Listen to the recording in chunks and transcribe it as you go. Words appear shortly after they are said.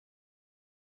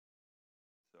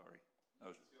I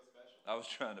was, I was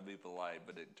trying to be polite,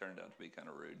 but it turned out to be kind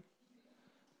of rude.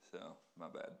 So, my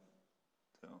bad.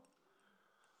 So,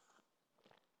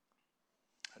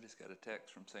 I just got a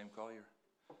text from Sam Collier.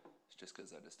 It's just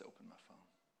because I just opened my phone.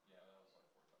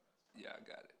 Yeah, I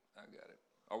got it. I got it.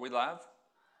 Are we live?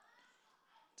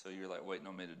 So you're like waiting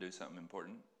on me to do something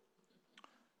important?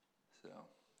 So,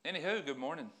 anywho, good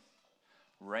morning.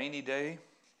 Rainy day.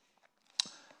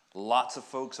 Lots of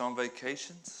folks on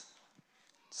vacations.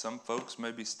 Some folks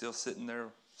may be still sitting there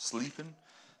sleeping.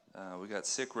 We got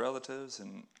sick relatives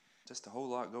and just a whole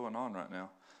lot going on right now.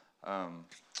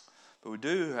 But we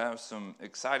do have some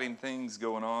exciting things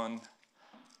going on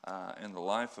in the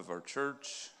life of our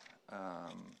church.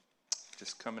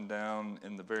 Just coming down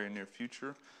in the very near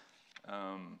future.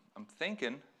 I'm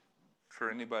thinking,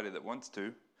 for anybody that wants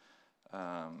to,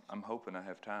 I'm hoping I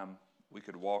have time, we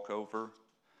could walk over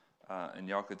and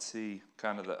y'all could see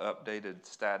kind of the updated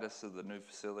status of the new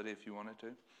facility if you wanted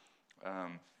to.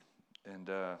 And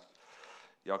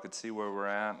y'all could see where we're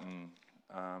at, and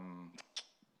I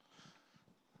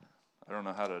don't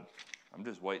know how to, I'm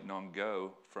just waiting on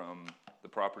go from the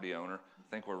property owner. I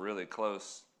think we're really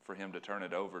close for him to turn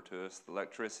it over to us. The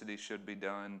electricity should be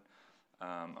done.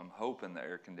 I'm hoping the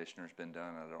air conditioner's been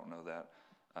done. I don't know that.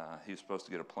 He was supposed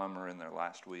to get a plumber in there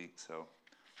last week, so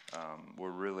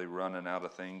we're really running out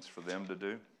of things for them to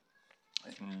do.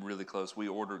 And really close. We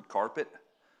ordered carpet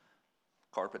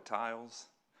tiles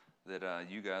that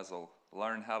you guys will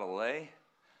learn how to lay.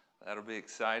 That'll be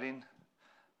exciting.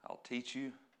 I'll teach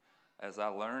you as I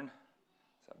learn.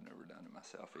 So I've never done it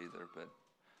myself either, but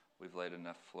we've laid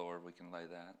enough floor we can lay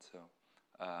that. So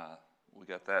we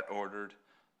got that ordered.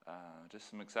 Just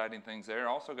some exciting things there.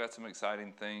 Also got some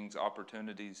exciting things,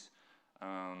 opportunities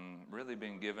really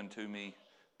being given to me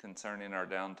concerning our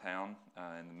downtown,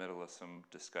 in the middle of some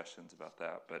discussions about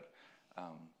that. But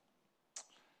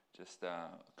just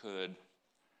could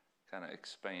kind of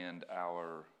expand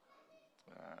our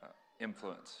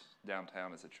influence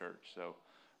downtown as a church. So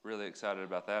really excited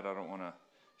about that. I don't want to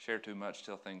share too much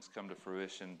till things come to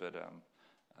fruition, but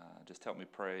just help me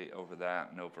pray over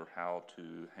that and over how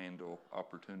to handle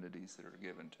opportunities that are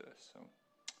given to us. So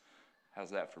how's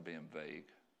that for being vague?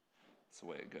 That's the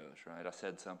way it goes, right? I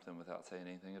said something without saying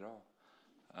anything at all.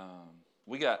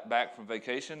 We got back from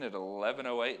vacation at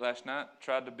 11:08 last night.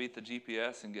 Tried to beat the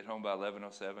GPS and get home by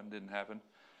 11:07. Didn't happen.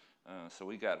 So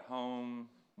we got home,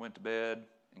 went to bed,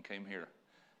 and came here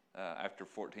after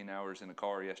 14 hours in the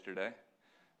car yesterday.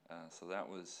 So that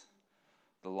was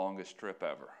the longest trip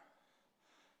ever.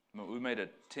 We made a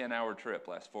 10-hour trip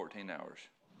last 14 hours,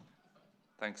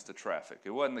 thanks to traffic. It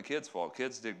wasn't the kids' fault.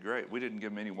 Kids did great. We didn't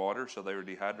give them any water, so they were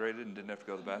dehydrated and didn't have to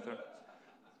go to the bathroom.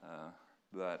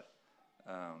 But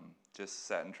just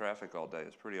sat in traffic all day. It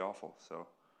was pretty awful. So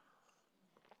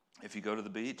if you go to the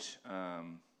beach,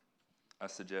 I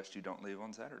suggest you don't leave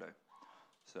on Saturday.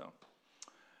 So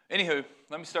anywho,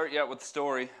 let me start you out with the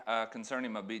story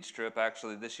concerning my beach trip.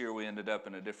 Actually, this year we ended up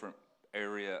in a different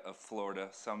area of Florida,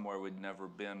 somewhere we'd never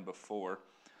been before.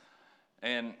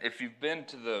 And if you've been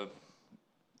to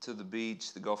the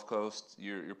beach, the Gulf Coast,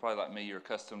 you're probably like me. You're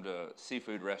accustomed to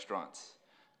seafood restaurants,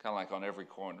 kind of like on every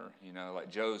corner. You know,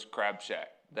 like Joe's Crab Shack,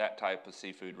 that type of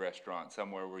seafood restaurant,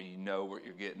 somewhere where you know what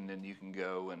you're getting and you can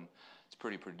go, and it's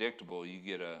pretty predictable. You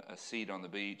get a seat on the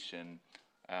beach, and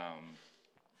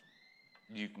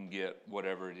you can get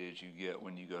whatever it is you get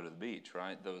when you go to the beach,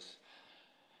 right?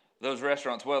 Those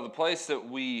restaurants. Well, the place that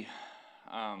we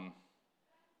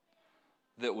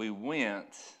went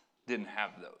didn't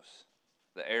have those.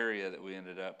 The area that we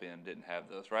ended up in didn't have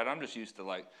those, right? I'm just used to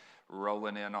like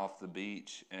rolling in off the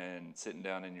beach and sitting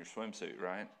down in your swimsuit,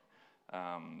 right?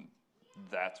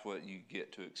 That's what you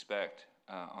get to expect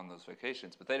on those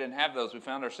vacations. But they didn't have those. We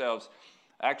found ourselves,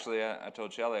 actually, I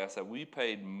told Shelley, I said, we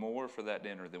paid more for that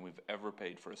dinner than we've ever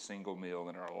paid for a single meal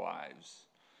in our lives.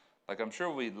 Like, I'm sure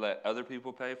we'd let other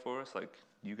people pay for us, like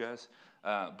you guys.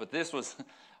 But this was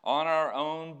on our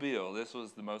own bill. This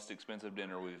was the most expensive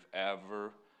dinner we've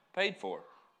ever paid for.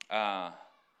 At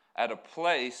a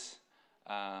place,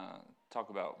 talk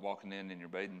about walking in your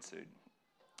bathing suit.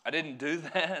 I didn't do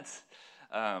that,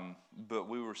 but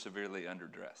we were severely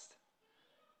underdressed.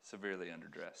 Severely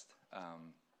underdressed.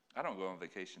 I don't go on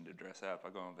vacation to dress up. I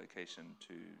go on vacation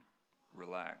to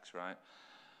relax, right?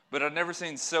 But I've never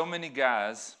seen so many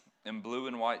guys in blue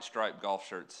and white striped golf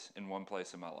shirts in one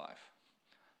place in my life.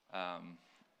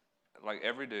 Like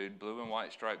every dude, blue and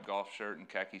white striped golf shirt and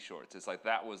khaki shorts. It's like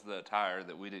that was the attire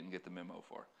that we didn't get the memo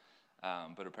for.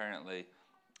 But apparently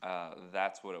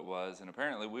that's what it was. And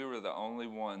apparently we were the only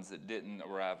ones that didn't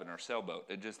arrive in our sailboat.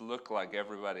 It just looked like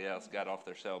everybody else got off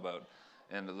their sailboat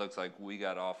and it looks like we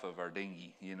got off of our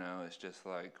dinghy. It's just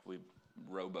like we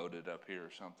rowboated up here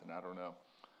or something. I don't know.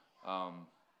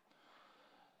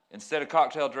 Instead of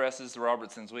cocktail dresses, the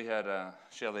Robertsons, we had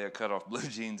Shelly had cut off blue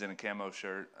jeans and a camo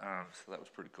shirt, so that was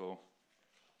pretty cool.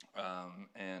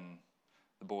 And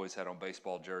the boys had on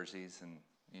baseball jerseys and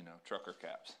trucker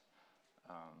caps.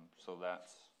 So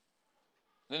that's.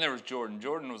 Then there was Jordan.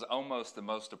 Jordan was almost the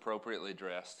most appropriately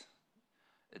dressed,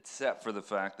 except for the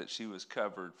fact that she was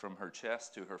covered from her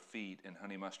chest to her feet in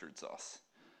honey mustard sauce.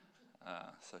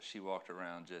 So she walked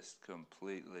around just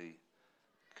completely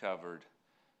covered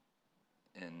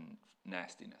in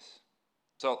nastiness.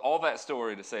 So all that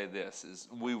story to say this is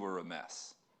we were a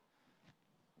mess.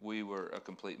 We were a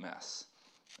complete mess.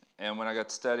 And when I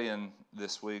got studying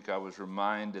this week, I was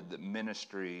reminded that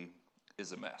ministry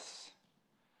is a mess.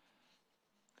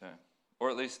 Okay? Or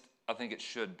at least I think it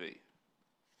should be.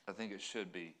 I think it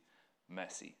should be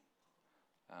messy.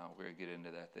 We're going to get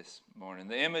into that this morning.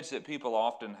 The image that people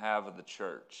often have of the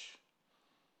church,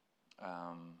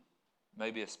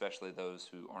 maybe especially those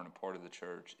who aren't a part of the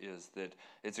church, is that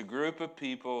it's a group of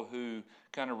people who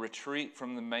kind of retreat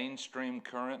from the mainstream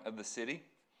current of the city,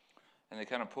 and they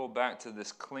kind of pull back to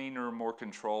this cleaner, more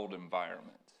controlled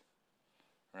environment.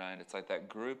 Right? It's like that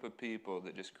group of people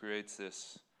that just creates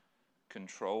this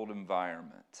controlled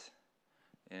environment,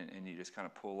 and you just kind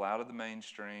of pull out of the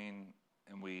mainstream,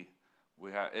 and we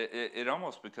have it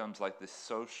almost becomes like this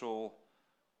social.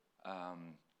 I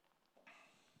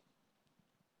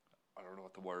don't know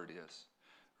what the word is,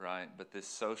 right? But this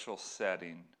social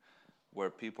setting where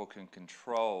people can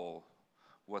control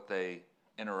what they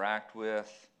interact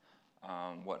with,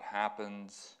 what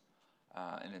happens,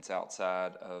 and it's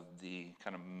outside of the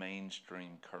kind of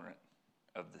mainstream current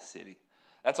of the city.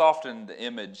 That's often the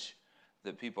image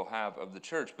that people have of the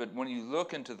church. But when you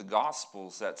look into the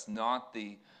Gospels, that's not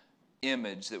the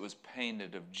image that was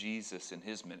painted of Jesus in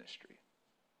his ministry.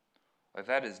 Like,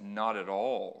 that is not at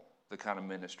all the kind of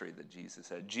ministry that Jesus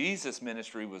had. Jesus'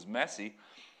 ministry was messy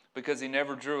because he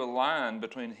never drew a line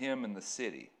between him and the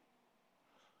city.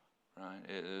 Right?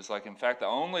 It was like, in fact, the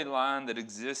only line that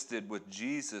existed with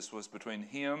Jesus was between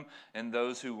him and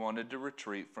those who wanted to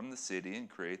retreat from the city and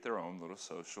create their own little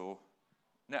social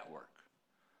network.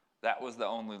 That was the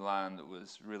only line that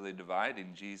was really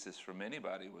dividing Jesus from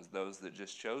anybody, was those that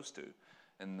just chose to.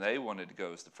 And they wanted to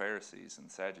go as the Pharisees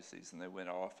and Sadducees, and they went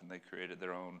off and they created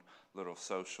their own little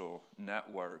social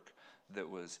network that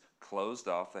was closed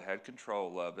off. They had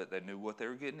control of it. They knew what they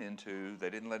were getting into. They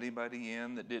didn't let anybody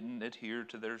in that didn't adhere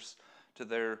to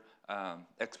their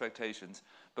expectations.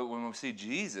 But when we see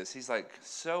Jesus, he's like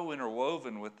so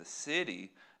interwoven with the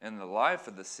city and the life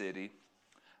of the city.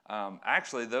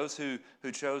 Actually, those who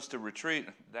chose to retreat,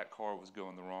 that car was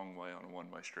going the wrong way on a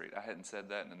one-way street. I hadn't said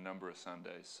that in a number of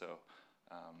Sundays, so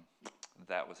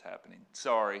that was happening.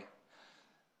 Sorry.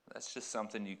 That's just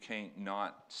something you can't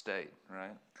not state,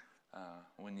 right?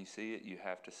 When you see it, you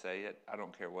have to say it. I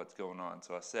don't care what's going on,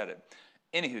 so I said it.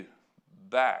 Anywho,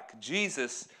 back.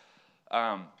 Jesus,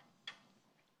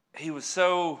 he was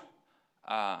so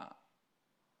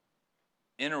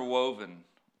interwoven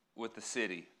with the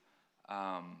city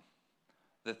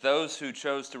that those who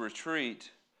chose to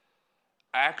retreat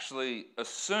actually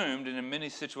assumed, and in many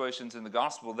situations in the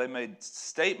gospel, they made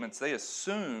statements, they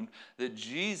assumed that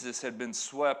Jesus had been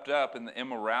swept up in the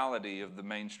immorality of the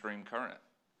mainstream current.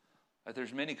 Like,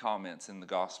 there's many comments in the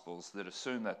gospels that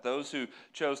assume that those who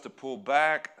chose to pull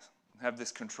back, have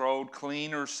this controlled,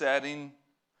 cleaner setting,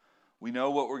 we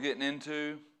know what we're getting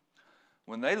into.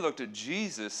 When they looked at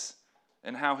Jesus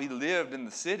and how he lived in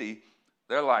the city,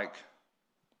 they're like,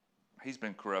 he's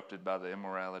been corrupted by the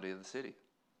immorality of the city.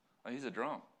 He's a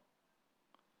drunk.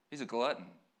 He's a glutton.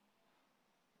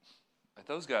 Like,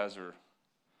 those guys are,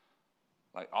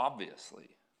 like, obviously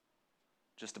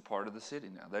just a part of the city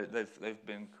now. They've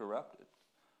been corrupted.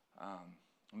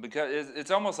 Because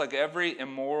it's almost like every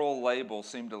immoral label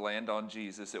seemed to land on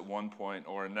Jesus at one point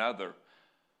or another.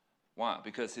 Why?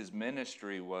 Because his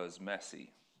ministry was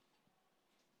messy.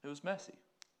 It was messy,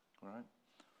 right?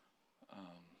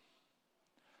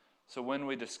 So when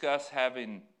we discuss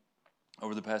having,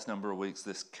 over the past number of weeks,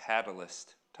 this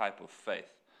catalyst type of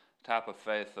faith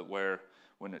that where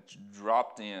when it's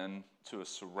dropped in to a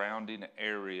surrounding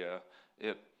area,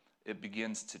 it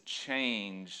begins to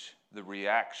change the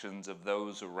reactions of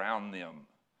those around them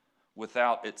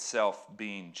without itself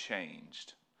being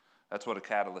changed. That's what a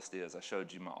catalyst is. I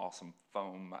showed you my awesome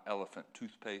foam, my elephant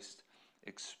toothpaste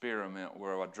experiment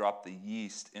where I drop the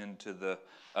yeast into the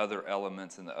other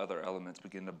elements and the other elements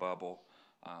begin to bubble.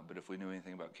 But if we knew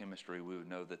anything about chemistry, we would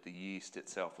know that the yeast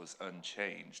itself was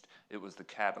unchanged. It was the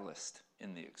catalyst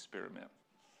in the experiment.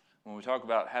 When we talk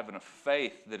about having a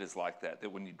faith that is like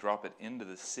that when you drop it into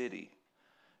the city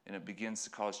and it begins to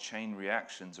cause chain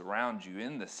reactions around you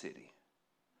in the city,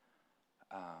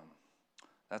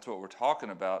 that's what we're talking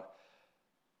about.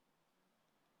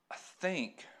 I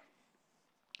think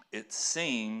it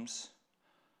seems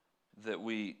that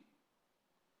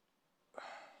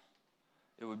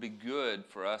it would be good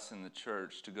for us in the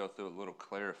church to go through a little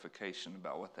clarification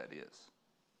about what that is.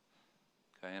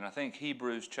 Okay, and I think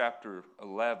Hebrews chapter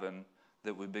 11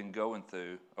 that we've been going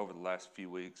through over the last few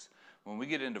weeks, when we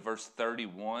get into verse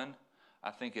 31,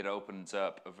 I think it opens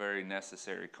up a very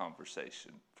necessary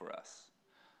conversation for us.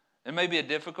 It may be a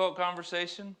difficult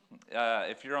conversation.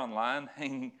 If you're online,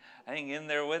 hang in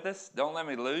there with us. Don't let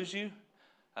me lose you.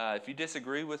 If you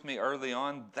disagree with me early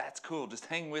on, that's cool. Just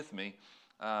hang with me.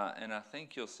 And I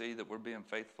think you'll see that we're being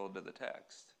faithful to the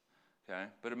text. Okay?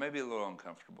 But it may be a little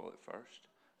uncomfortable at first,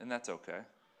 and that's okay.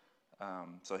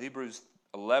 So Hebrews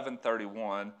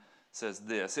 11:31 says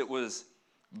this: "It was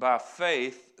by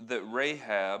faith that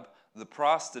Rahab, the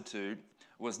prostitute,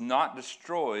 was not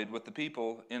destroyed with the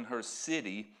people in her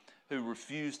city who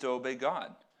refused to obey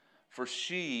God, for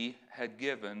she had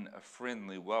given a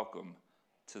friendly welcome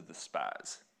to the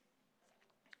spies."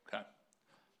 Okay,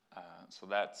 so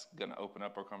that's going to open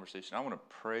up our conversation. I want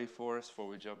to pray for us before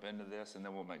we jump into this, and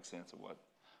then we'll make sense of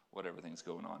what everything's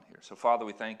going on here. So, Father,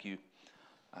 we thank you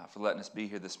for letting us be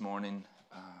here this morning.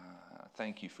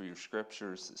 Thank you for your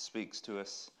scriptures that speaks to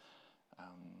us,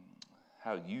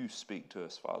 how you speak to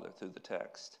us, Father, through the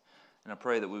text. And I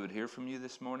pray that we would hear from you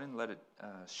this morning. Let it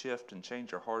shift and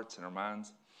change our hearts and our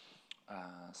minds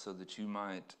so that you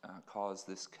might cause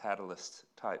this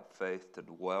catalyst-type faith to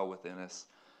dwell within us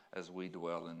as we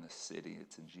dwell in this city.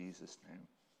 It's in Jesus' name.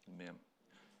 Amen.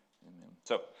 Amen.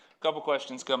 So a couple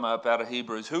questions come up out of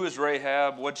Hebrews. Who is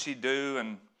Rahab? What'd she do?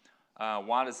 And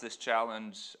why does this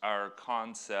challenge our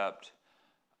concept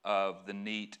of the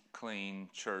neat, clean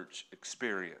church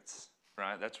experience?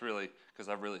 Right? That's really, because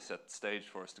I've really set the stage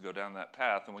for us to go down that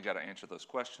path, and we got to answer those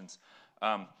questions.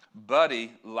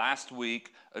 Buddy last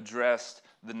week addressed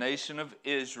the nation of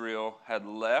Israel had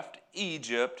left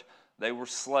Egypt. They were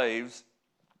slaves.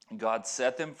 God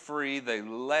set them free. They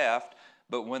left.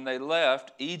 But when they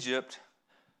left, Egypt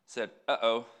said,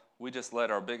 we just let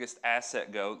our biggest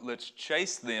asset go. Let's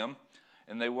chase them.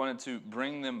 And they wanted to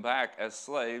bring them back as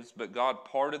slaves. But God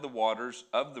parted the waters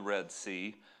of the Red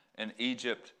Sea, and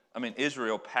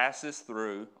Israel passes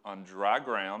through on dry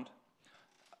ground.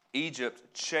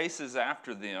 Egypt chases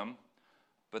after them,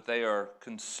 but they are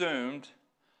consumed.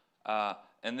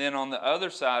 And then on the other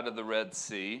side of the Red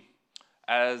Sea,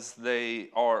 as they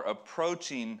are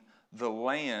approaching the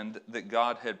land that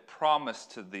God had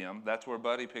promised to them, that's where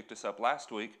Buddy picked us up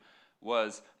last week,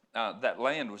 was that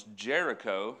land was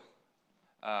Jericho.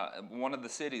 One of the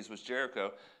cities was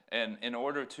Jericho. And in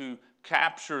order to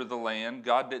capture the land,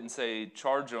 God didn't say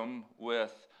charge them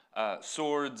with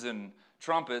swords and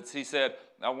trumpets. He said,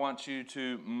 I want you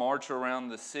to march around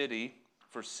the city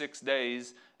for 6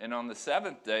 days, and on the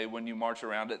seventh day when you march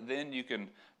around it, then you can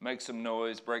make some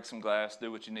noise, break some glass,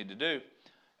 do what you need to do.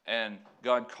 And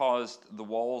God caused the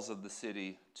walls of the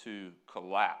city to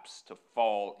collapse, to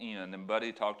fall in. And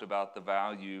Buddy talked about the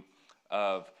value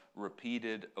of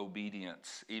repeated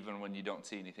obedience, even when you don't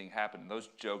see anything happen. Those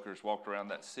jokers walked around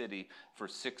that city for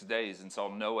 6 days and saw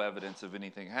no evidence of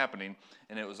anything happening,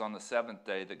 and it was on the seventh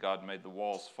day that God made the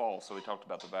walls fall. So he talked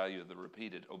about the value of the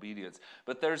repeated obedience.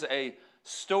 But there's a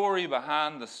story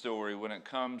behind the story when it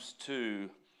comes to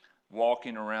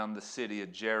walking around the city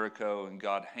of Jericho and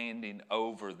God handing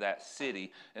over that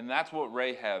city, and that's what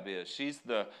Rahab is. She's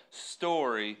the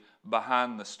story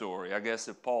behind the story. I guess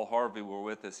if Paul Harvey were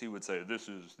with us, he would say, this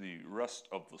is the rest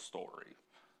of the story.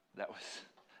 That was,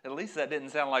 at least that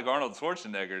didn't sound like Arnold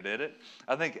Schwarzenegger, did it?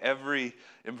 I think every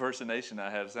impersonation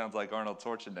I have sounds like Arnold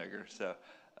Schwarzenegger, so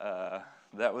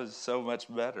that was so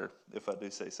much better, if I do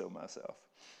say so myself.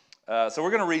 So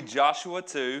we're going to read Joshua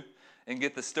 2 and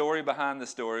get the story behind the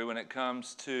story when it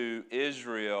comes to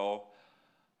Israel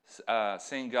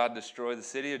seeing God destroy the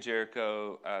city of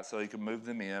Jericho so he can move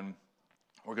them in.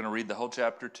 We're going to read the whole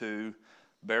chapter 2.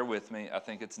 Bear with me. I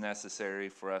think it's necessary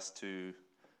for us to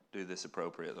do this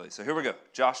appropriately. So here we go.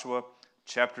 Joshua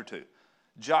chapter 2.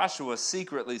 Joshua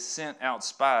secretly sent out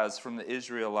spies from the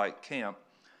Israelite camp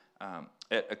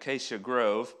at Acacia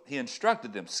Grove. He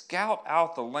instructed them, scout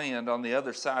out the land on the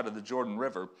other side of the Jordan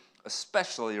River,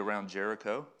 especially around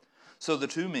Jericho. So the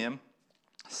two men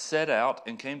set out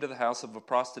and came to the house of a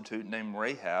prostitute named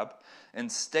Rahab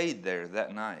and stayed there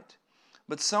that night.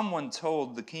 But someone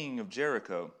told the king of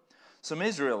Jericho, some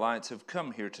Israelites have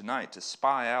come here tonight to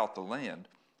spy out the land.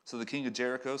 So the king of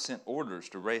Jericho sent orders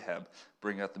to Rahab,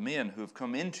 "Bring out the men who have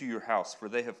come into your house, for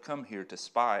they have come here to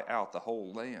spy out the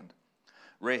whole land."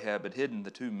 Rahab had hidden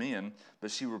the 2 men,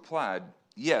 but she replied,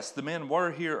 "Yes, the men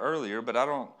were here earlier, but I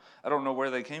don't know where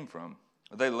they came from.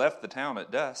 They left the town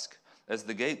at dusk, as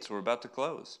the gates were about to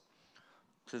close."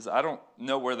 She says, "I don't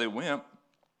know where they went.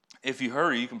 If you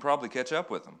hurry, you can probably catch up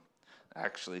with them."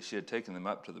 Actually, she had taken them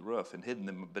up to the roof and hidden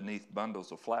them beneath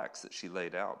bundles of flax that she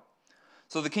laid out.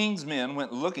 So the king's men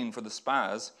went looking for the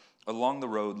spies along the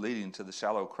road leading to the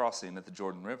shallow crossing at the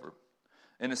Jordan River.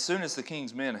 And as soon as the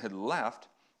king's men had left,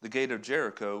 the gate of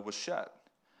Jericho was shut.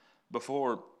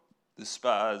 Before the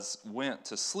spies went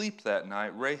to sleep that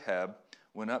night, Rahab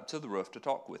went up to the roof to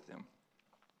talk with them.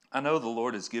 "I know the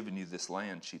Lord has given you this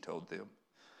land," she told them.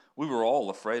 "We were all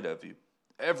afraid of you.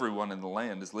 Everyone in the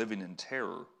land is living in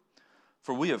terror.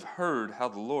 For we have heard how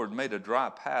the Lord made a dry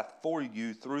path for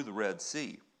you through the Red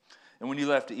Sea, and when you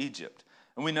left Egypt.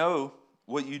 And we know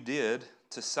what you did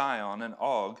to Sihon and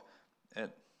Og,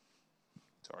 to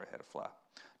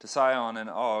Sihon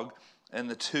and Og and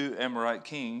the 2 Amorite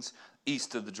kings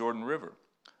east of the Jordan River.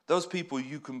 Those people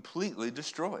you completely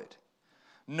destroyed.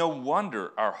 No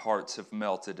wonder our hearts have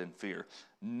melted in fear.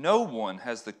 No one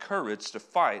has the courage to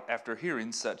fight after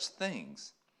hearing such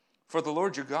things. For the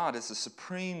Lord your God is the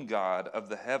supreme God of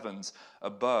the heavens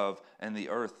above and the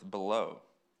earth below.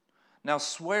 Now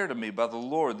swear to me by the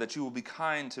Lord that you will be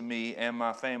kind to me and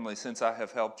my family since I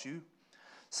have helped you.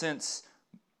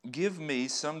 Give me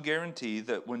some guarantee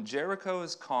that when Jericho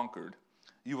is conquered,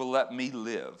 you will let me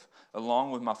live,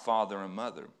 along with my father and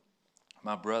mother,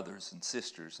 my brothers and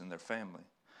sisters and their family.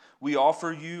 We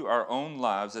offer you our own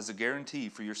lives as a guarantee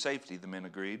for your safety," the men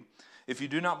agreed. "If you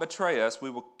do not betray us, we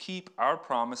will keep our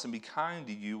promise and be kind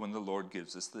to you when the Lord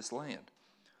gives us this land."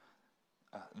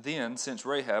 Then, since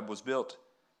Rahab's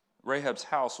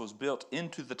house was built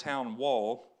into the town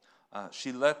wall,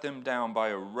 she let them down by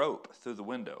a rope through the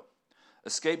window.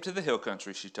 "Escape to the hill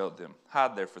country," she told them.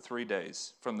 "Hide there for 3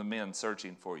 days from the men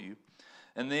searching for you.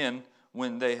 And then,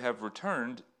 when they have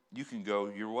returned, you can go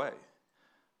your way."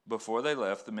 Before they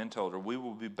left, the men told her, "We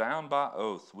will be bound by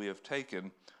oath we have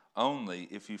taken only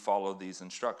if you follow these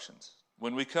instructions.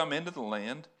 When we come into the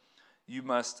land, you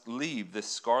must leave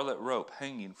this scarlet rope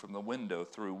hanging from the window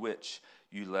through which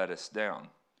you let us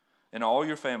down. And all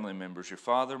your family members, your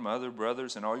father, mother,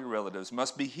 brothers, and all your relatives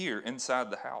must be here inside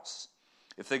the house.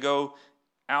 If they go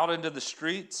out into the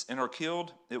streets and are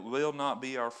killed, it will not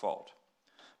be our fault.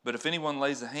 But if anyone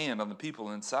lays a hand on the people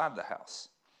inside the house,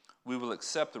 we will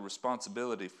accept the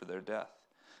responsibility for their death.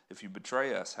 If you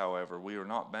betray us, however, we are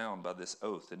not bound by this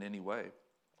oath in any way."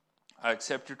 "I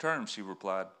accept your terms," she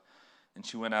replied, and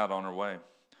she went out on her way,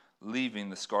 leaving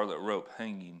the scarlet rope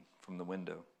hanging from the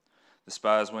window. The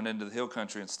spies went into the hill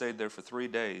country and stayed there for 3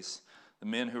 days. The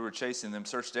men who were chasing them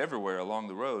searched everywhere along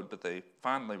the road, but they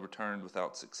finally returned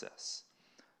without success.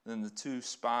 Then the 2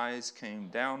 spies came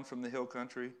down from the hill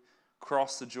country,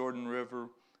 crossed the Jordan River,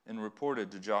 and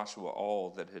reported to Joshua all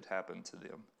that had happened to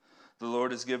them. "The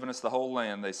Lord has given us the whole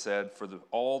land," they said, "for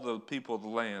all the people of the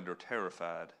land are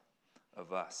terrified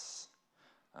of us."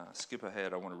 Skip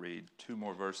ahead. I want to read 2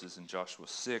 more verses in Joshua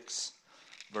 6,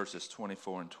 verses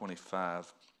 24 and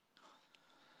 25.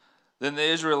 "Then the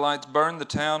Israelites burned the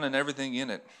town and everything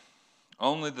in it.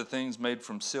 Only the things made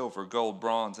from silver, gold,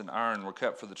 bronze, and iron were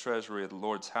kept for the treasury of the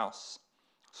Lord's house.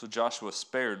 So Joshua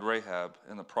spared Rahab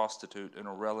and the prostitute and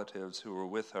her relatives who were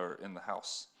with her in the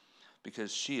house,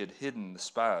 because she had hidden the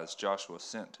spies Joshua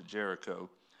sent to Jericho,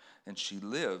 and she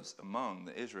lives among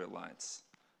the Israelites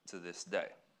to this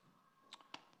day."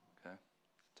 Okay?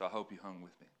 So I hope you hung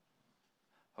with me.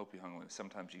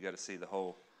 Sometimes you got to see the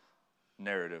whole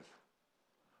narrative.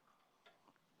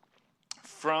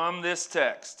 From this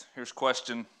text, here's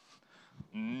question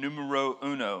numero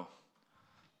uno.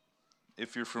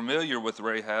 If you're familiar with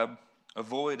Rahab,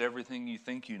 avoid everything you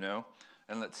think you know,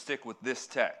 and let's stick with this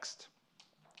text.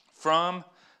 From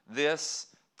this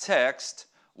text,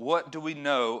 what do we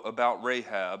know about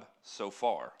Rahab so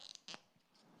far? She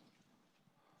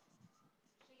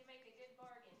can make a good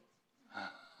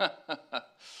bargain.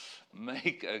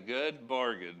 Make a good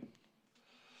bargain.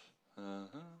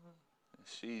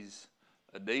 She's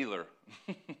a dealer.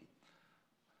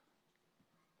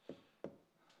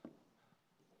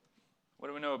 What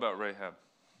do we know about Rahab?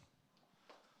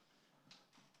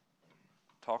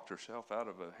 Talked herself out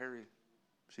of a hairy.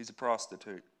 She's a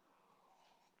prostitute.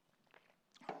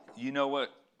 You know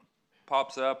what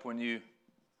pops up when you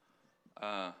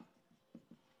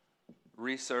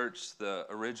research the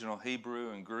original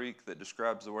Hebrew and Greek that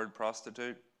describes the word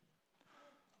prostitute?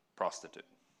 Prostitute.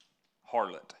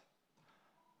 Harlot.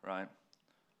 Right?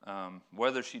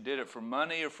 Whether she did it for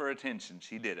money or for attention,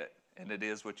 she did it. And it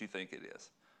is what you think it is.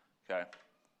 Okay?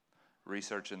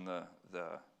 Researching the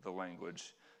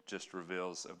language just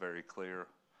reveals a very clear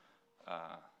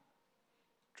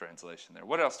translation there.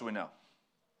 What else do we know?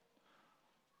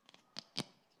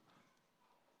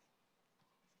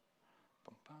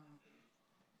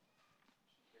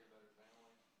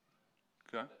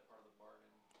 Okay.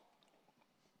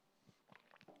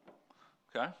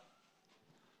 Okay.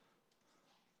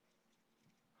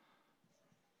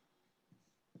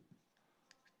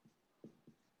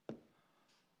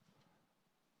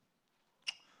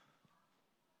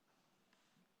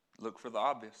 Look for the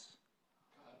obvious.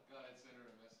 God had sent her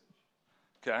a message.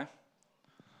 Okay.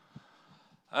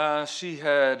 She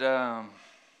had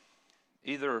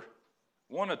either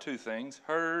one of two things,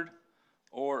 heard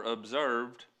or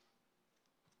observed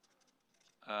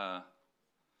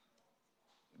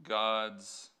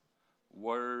God's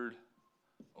word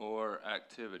or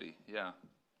activity. Yeah.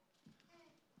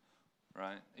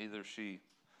 Right? Either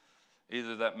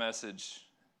that message,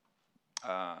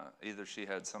 either she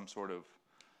had some sort of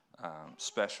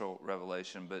special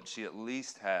revelation, but she at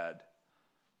least had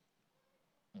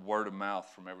word of mouth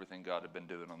from everything God had been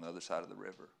doing on the other side of the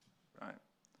river, right?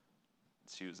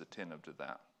 She was attentive to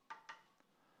that.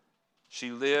 She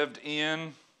lived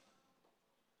in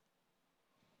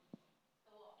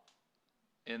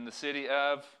the city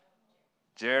of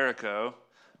Jericho,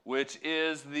 which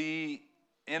is the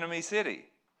enemy city,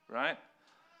 right?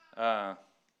 The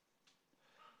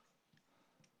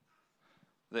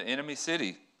enemy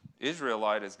city.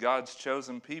 Israelite is God's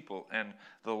chosen people, and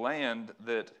the land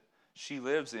that she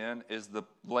lives in is the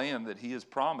land that he has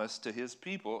promised to his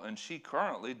people, and she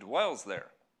currently dwells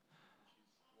there.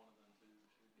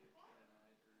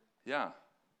 Yeah.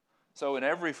 So in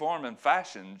every form and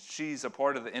fashion, she's a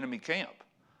part of the enemy camp,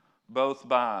 both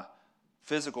by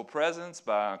physical presence,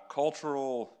 by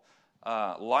cultural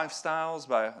lifestyles,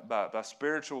 by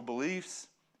spiritual beliefs.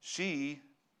 She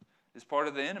is part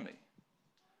of the enemy.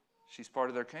 She's part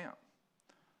of their camp.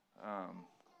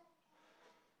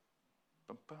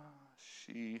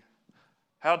 She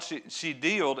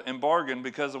dealed and bargained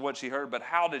because of what she heard, but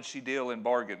how did she deal and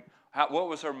bargain? What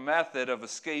was her method of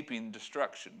escaping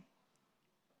destruction?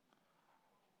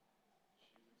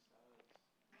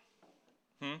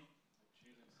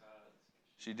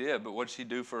 She did, but what did she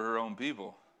do for her own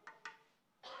people?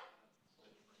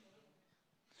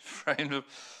 Framed them.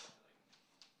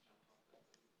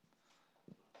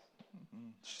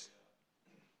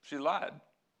 She lied.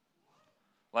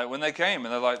 Like when they came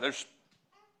and they're like, there's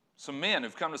some men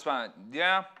who've come to spy.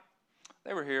 Yeah,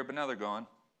 they were here, but now they're gone.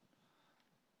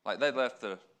 Like they left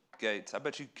the gates. I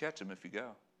bet you could catch them if you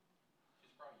go.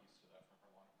 She's probably used to that from her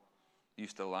line of work.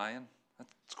 Used to lying?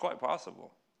 It's quite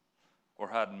possible. Or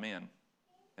hiding men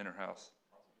in her house.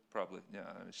 Probably, yeah.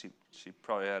 She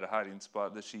probably had a hiding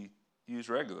spot that she used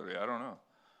regularly. I don't know.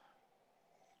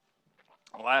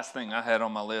 The last thing I had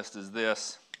on my list is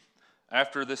this.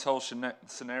 After this whole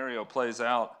scenario plays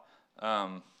out,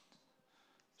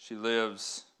 she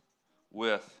lives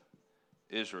with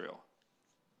Israel.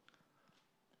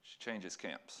 She changes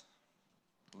camps,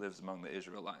 lives among the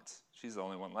Israelites. She's the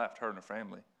only one left. Her and her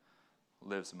family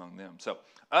lives among them. So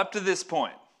up to this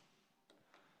point,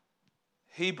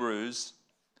 Hebrews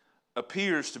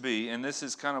appears to be, and this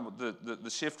is kind of the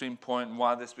shifting point and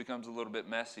why this becomes a little bit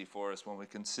messy for us when we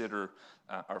consider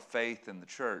our faith in the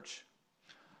church.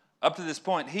 Up to this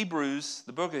point, Hebrews,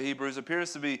 the book of Hebrews,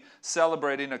 appears to be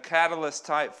celebrating a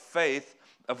catalyst-type faith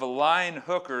of a line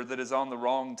hooker that is on the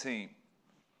wrong team.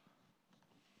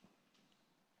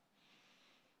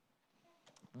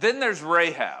 Then there's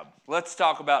Rahab. Let's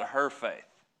talk about her faith.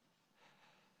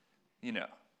 You know,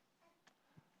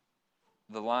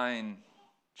 the lying,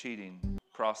 cheating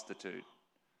prostitute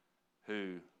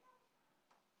who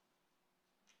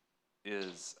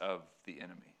is of the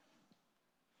enemy.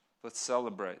 Let's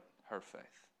celebrate her faith.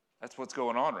 That's what's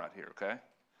going on right here, okay?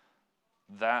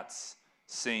 That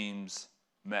seems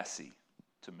messy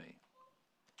to me.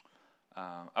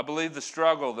 I believe the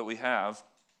struggle that we have,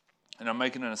 and I'm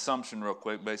making an assumption real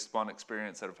quick based upon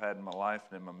experience that I've had in my life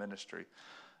and in my ministry.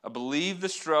 I believe the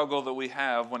struggle that we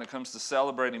have when it comes to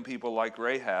celebrating people like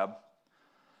Rahab,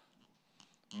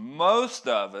 most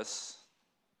of us,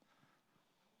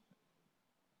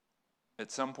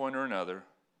 at some point or another,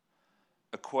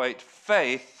 equate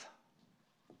faith.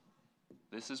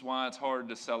 This is why it's hard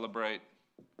to celebrate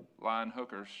line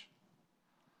hookers.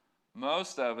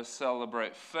 Most of us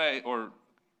celebrate faith or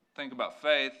think about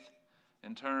faith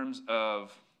in terms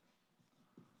of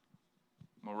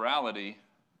morality,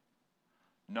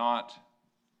 not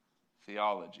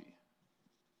theology.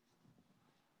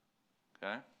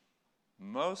 Okay?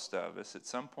 Most of us, at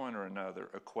some point or another,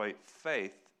 equate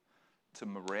faith to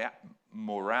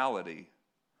morality,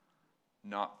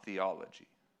 not theology.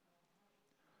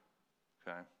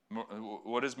 Okay?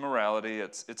 What is morality?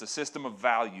 It's a system of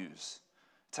values.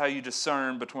 It's how you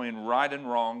discern between right and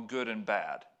wrong, good and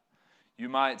bad. You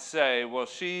might say, well,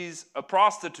 she's a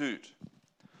prostitute,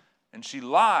 and she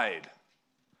lied.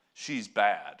 She's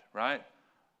bad, right?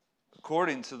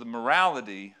 According to the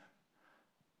morality,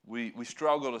 we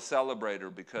struggle to celebrate her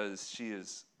because she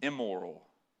is immoral.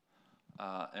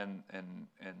 And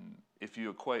if you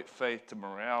equate faith to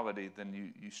morality,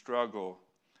 then you struggle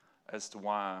as to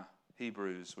why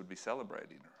Hebrews would be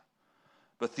celebrating her.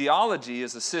 But theology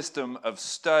is a system of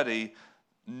study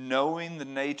knowing the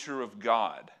nature of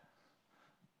God.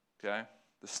 Okay?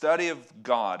 The study of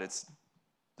God. It's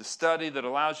the study that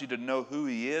allows you to know who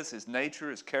He is, His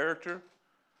nature, His character.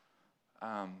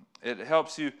 It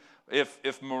helps you,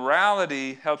 if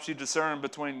morality helps you discern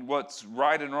between what's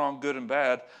right and wrong, good and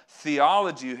bad,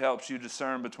 theology helps you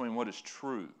discern between what is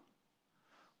true.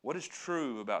 What is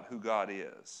true about who God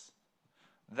is?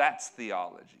 That's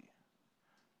theology.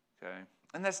 Okay?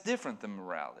 And that's different than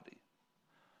morality.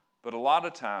 But a lot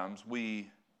of times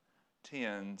we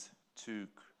tend to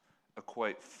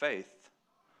equate faith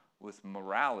with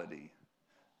morality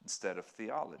instead of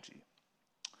theology.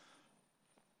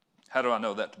 How do I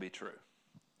know that to be true?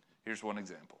 Here's one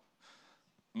example.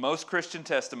 Most Christian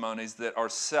testimonies that are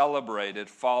celebrated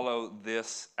follow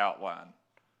this outline.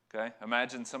 Okay?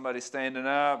 Imagine somebody standing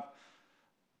up,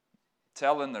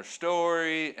 telling their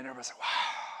story, and everybody's like,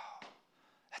 wow,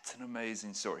 that's an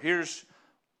amazing story. Here's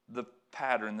the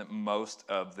pattern that most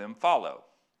of them follow.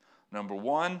 Number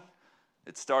one,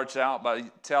 it starts out by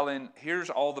telling, here's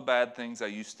all the bad things I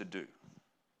used to do.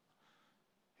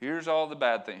 Here's all the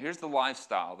bad things. Here's the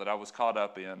lifestyle that I was caught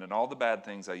up in and all the bad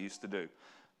things I used to do.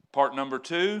 Part number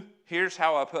two, here's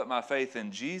how I put my faith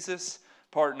in Jesus.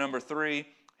 Part number three,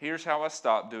 here's how I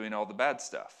stopped doing all the bad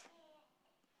stuff.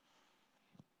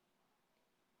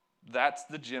 That's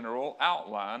the general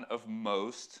outline of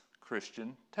most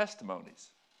Christian testimonies.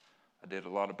 I did a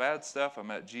lot of bad stuff. I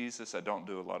met Jesus. I don't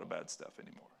do a lot of bad stuff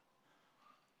anymore.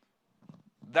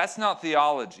 That's not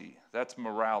theology. That's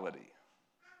morality.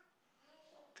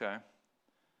 Okay?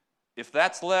 If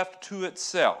that's left to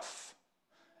itself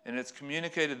and it's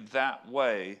communicated that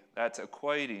way, that's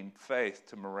equating faith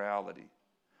to morality.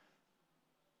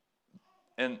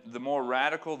 And the more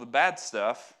radical the bad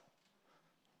stuff,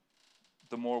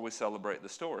 the more we celebrate the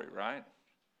story, right?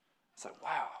 It's like,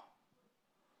 wow.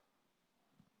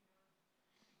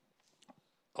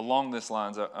 Along these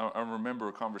lines, I remember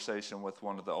a conversation with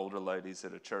one of the older ladies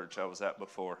at a church I was at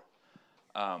before.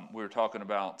 We were talking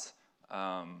about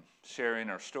sharing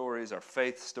our stories, our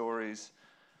faith stories.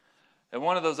 And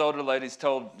one of those older ladies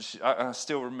I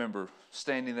still remember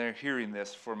standing there hearing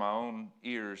this for my own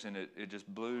ears, and it just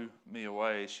blew me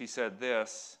away. She said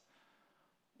this,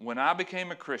 when I became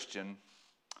a Christian,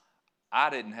 I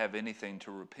didn't have anything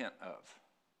to repent of.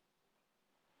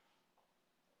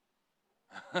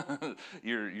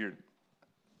 Your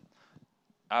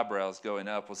eyebrows going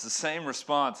up was the same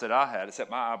response that I had,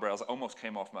 except my eyebrows almost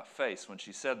came off my face when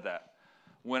she said that.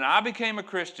 When I became a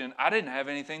Christian, I didn't have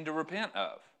anything to repent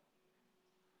of.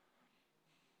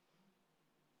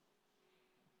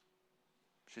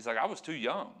 She's like, I was too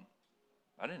young.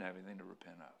 I didn't have anything to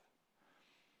repent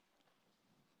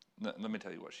of. Let me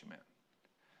tell you what she meant.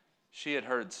 She had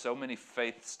heard so many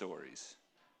faith stories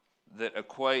that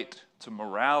equate to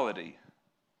morality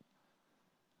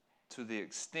to the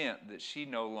extent that she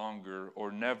no longer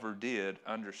or never did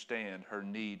understand her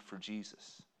need for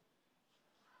Jesus.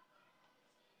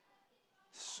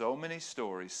 So many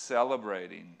stories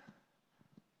celebrating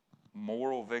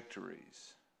moral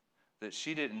victories that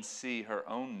she didn't see her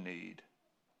own need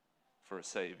for a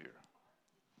Savior.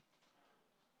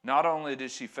 Not only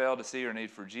did she fail to see her need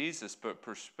for Jesus, but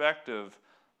perspectives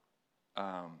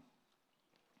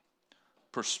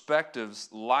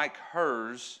like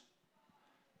hers,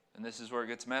 and this is where it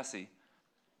gets messy.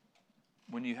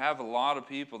 When you have a lot of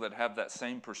people that have that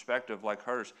same perspective like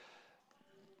hers,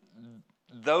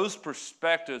 those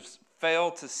perspectives fail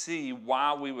to see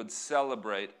why we would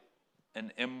celebrate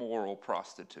an immoral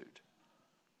prostitute.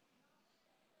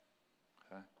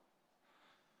 Okay?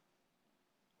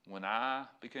 When I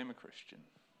became a Christian,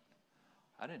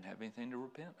 I didn't have anything to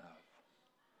repent of.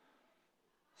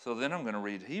 So then I'm going to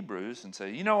read Hebrews and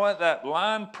say, you know what, that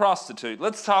blind prostitute,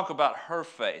 let's talk about her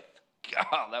faith.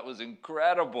 God, that was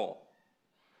incredible.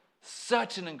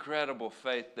 Such an incredible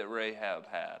faith that Rahab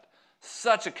had.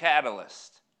 Such a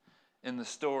catalyst in the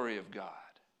story of God.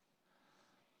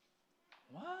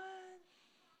 What?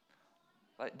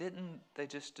 Like, didn't they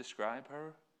just describe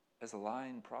her as a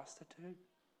lying prostitute?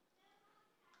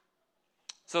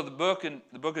 So the book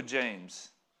of James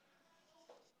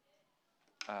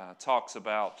talks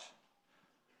about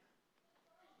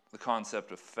the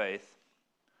concept of faith.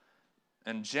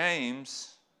 And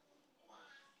James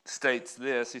states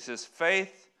this. He says,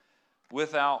 faith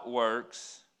without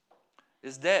works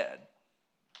is dead.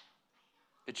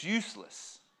 It's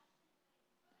useless.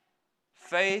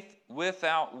 Faith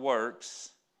without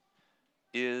works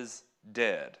is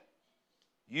dead.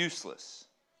 Useless.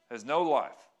 Has no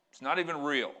life. It's not even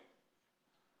real.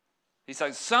 He's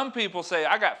like, some people say,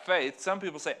 I got faith. Some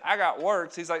people say, I got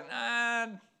works. He's like, nah,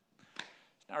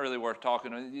 it's not really worth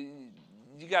talking to.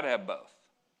 You got to have both.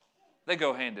 They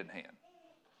go hand in hand.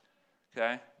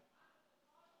 Okay?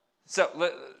 So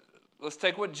let's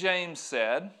take what James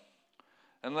said,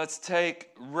 and let's take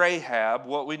Rahab,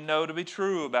 what we know to be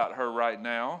true about her right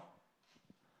now.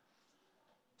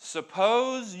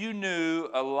 Suppose you knew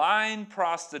a lying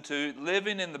prostitute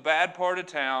living in the bad part of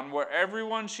town where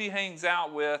everyone she hangs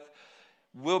out with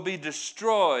will be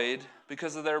destroyed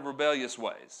because of their rebellious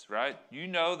ways, right? You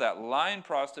know that lying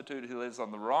prostitute who lives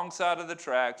on the wrong side of the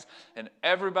tracks, and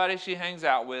everybody she hangs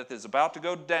out with is about to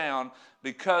go down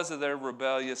because of their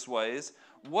rebellious ways.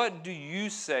 What do you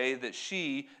say that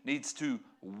she needs to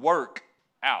work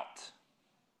out?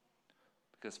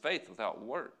 Because faith without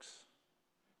works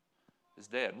is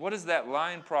dead. What is that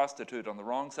lying prostitute on the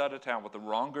wrong side of town with the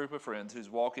wrong group of friends who's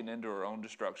walking into her own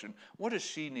destruction? What does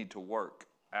she need to work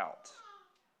out?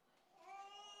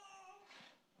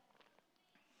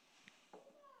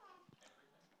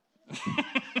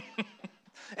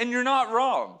 And you're not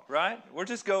wrong, right? We're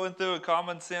just going through a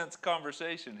common sense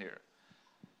conversation here.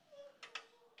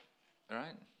 All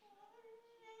right?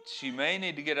 She may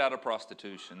need to get out of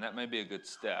prostitution. That may be a good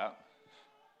step.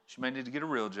 She may need to get a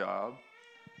real job.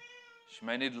 She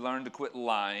may need to learn to quit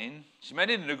lying. She may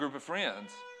need a new group of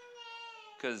friends,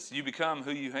 because you become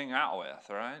who you hang out with,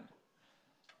 all right?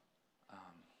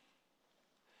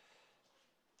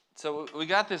 So we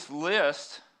got this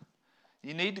list.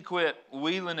 You need to quit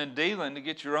wheeling and dealing to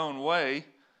get your own way.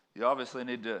 You obviously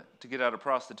need to get out of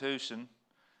prostitution.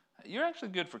 You're actually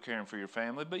good for caring for your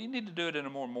family, but you need to do it in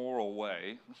a more moral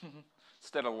way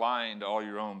instead of lying to all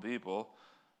your own people.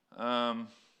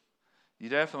 You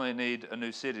definitely need a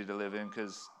new city to live in,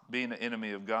 because being an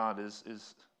enemy of God is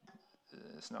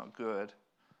it's not good.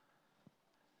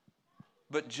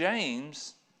 But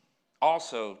James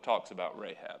also talks about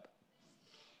Rahab.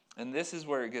 And this is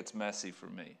where it gets messy for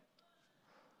me.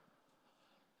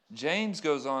 James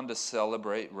goes on to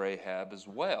celebrate Rahab as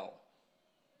well,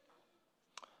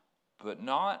 but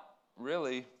not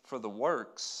really for the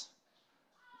works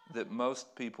that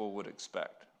most people would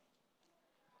expect.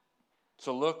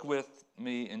 So look with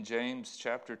me in James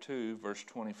chapter 2, verse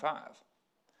 25.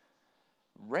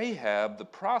 Rahab, the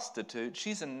prostitute,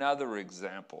 she's another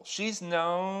example. She's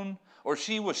known, or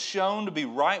she was shown to be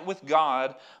right with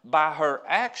God by her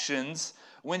actions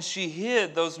when she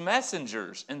hid those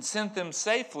messengers and sent them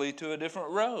safely to a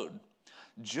different road.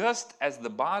 Just as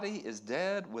the body is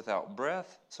dead without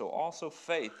breath, so also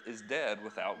faith is dead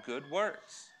without good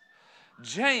works.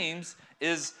 James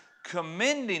is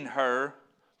commending her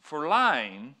for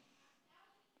lying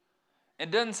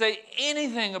and doesn't say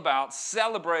anything about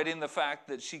celebrating the fact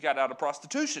that she got out of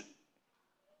prostitution.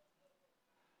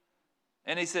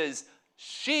 And he says,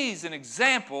 she's an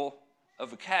example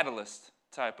of a catalyst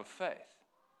type of faith.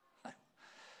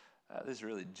 This is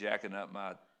really jacking up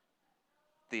my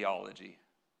theology.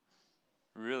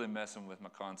 Really messing with my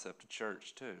concept of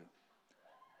church too.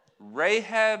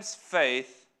 Rahab's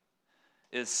faith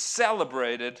is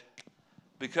celebrated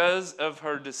because of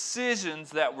her decisions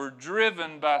that were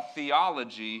driven by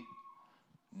theology,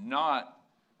 not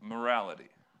morality.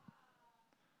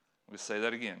 We'll say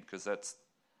that again, because that's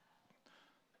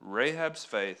Rahab's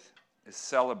faith is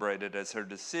celebrated as her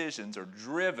decisions are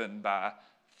driven by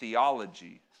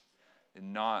theology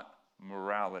and not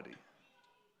morality.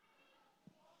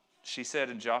 She said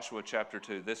in Joshua chapter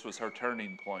 2, this was her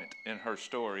turning point in her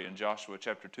story in Joshua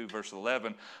chapter 2, verse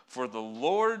 11, "For the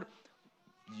Lord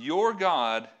your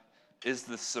God is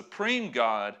the supreme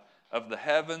God of the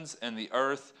heavens and the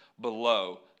earth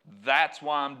below." That's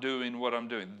why I'm doing what I'm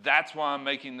doing. That's why I'm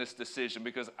making this decision,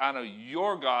 because I know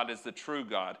your God is the true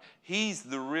God. He's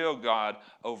the real God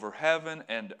over heaven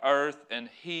and earth, and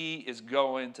He is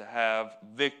going to have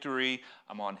victory.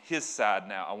 I'm on His side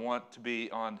now. I want to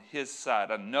be on His side.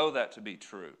 I know that to be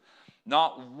true.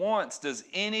 Not once does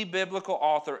any biblical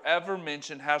author ever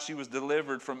mention how she was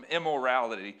delivered from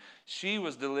immorality. She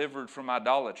was delivered from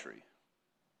idolatry.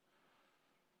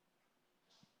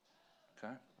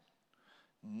 Okay?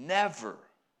 Never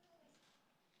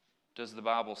does the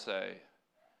Bible say,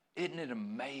 isn't it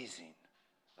amazing?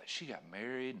 Like she got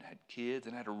married and had kids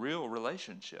and had a real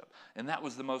relationship. And that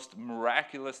was the most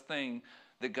miraculous thing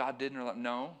that God did in her life.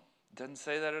 No, it doesn't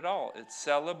say that at all. It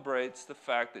celebrates the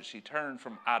fact that she turned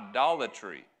from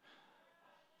idolatry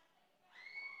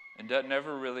and doesn't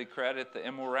ever really credit the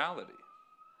immorality.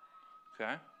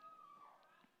 Okay?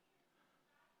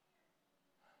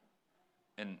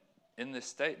 And in this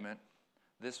statement,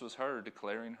 this was her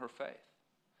declaring her faith.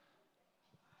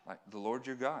 Like the Lord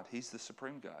your God, He's the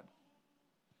supreme God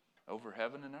over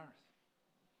heaven and earth.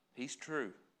 He's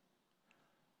true.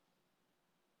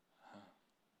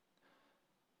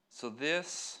 So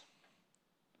this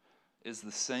is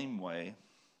the same way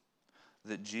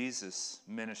that Jesus'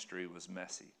 ministry was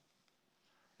messy.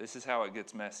 This is how it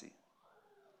gets messy.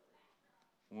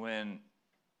 When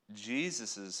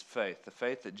Jesus' faith, the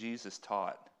faith that Jesus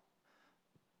taught,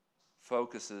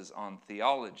 focuses on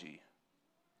theology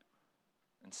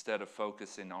instead of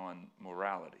focusing on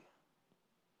morality.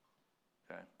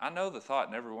 Okay? I know the thought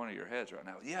in every one of your heads right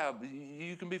now, yeah,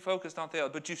 you can be focused on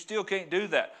theology, but you still can't do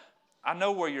that. I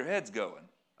know where your head's going.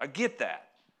 I get that.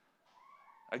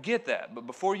 I get that. But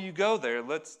before you go there,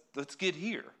 let's get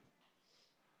here.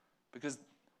 Because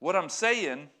what I'm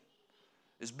saying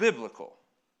is biblical.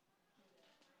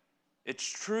 It's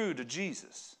true to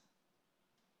Jesus.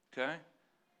 Okay?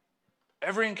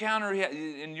 Every encounter he had,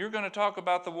 and you're going to talk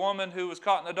about the woman who was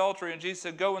caught in adultery, and Jesus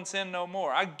said, go and sin no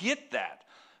more. I get that.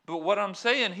 But what I'm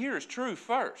saying here is true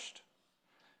first.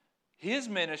 His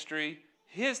ministry,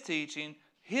 his teaching,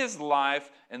 his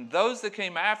life, and those that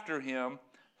came after him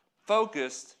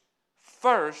focused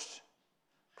first,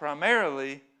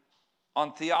 primarily,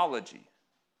 on theology.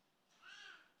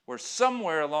 Where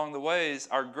somewhere along the ways,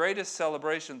 our greatest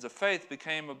celebrations of faith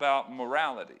became about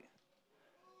morality.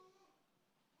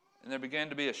 And there began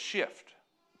to be a shift.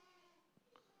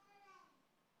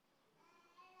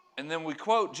 And then we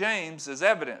quote James as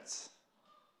evidence.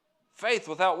 Faith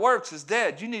without works is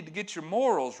dead. You need to get your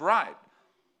morals right.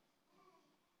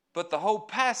 But the whole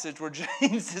passage where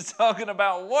James is talking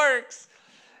about works,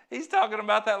 he's talking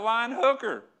about that lying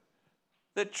hooker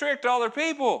that tricked all her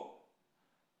people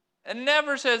and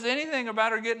never says anything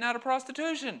about her getting out of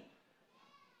prostitution.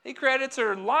 He credits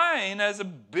her lying as the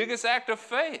biggest act of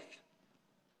faith.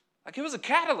 Like it was a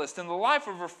catalyst in the life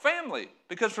of her family,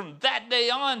 because from that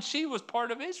day on, she was part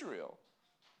of Israel.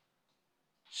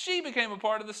 She became a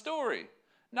part of the story.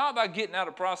 Not by getting out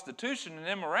of prostitution and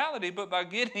immorality, but by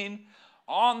getting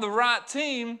on the right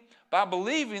team, by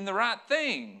believing the right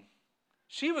thing.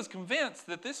 She was convinced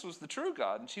that this was the true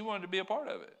God, and she wanted to be a part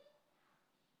of it.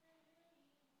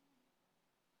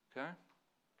 Okay?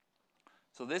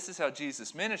 So this is how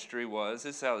Jesus' ministry was.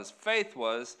 This is how his faith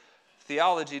was.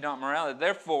 Theology, not morality.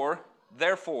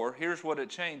 Therefore, here's what it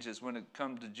changes when it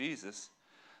comes to Jesus.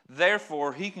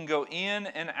 Therefore, he can go in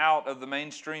and out of the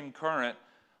mainstream current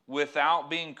without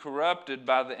being corrupted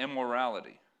by the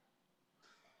immorality.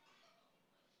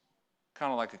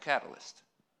 Kind of like a catalyst.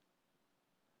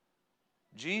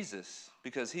 Jesus,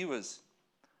 because he was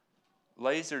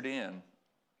lasered in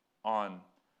on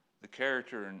the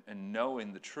character and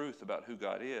knowing the truth about who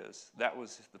God is, that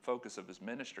was the focus of his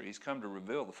ministry. He's come to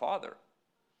reveal the Father.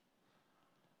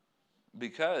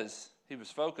 Because he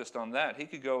was focused on that, he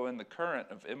could go in the current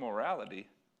of immorality,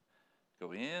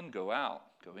 go in, go out,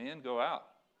 go in, go out.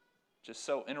 Just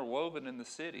so interwoven in the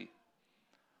city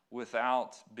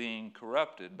without being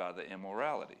corrupted by the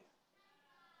immorality.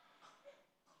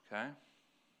 Okay?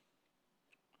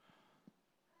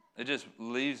 It just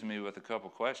leaves me with a couple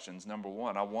questions. Number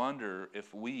one, I wonder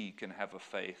if we can have a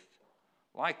faith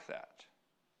like that.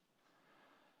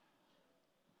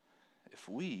 If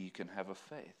we can have a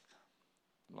faith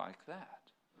like that.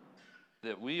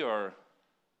 That we are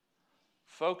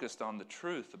focused on the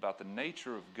truth about the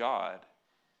nature of God.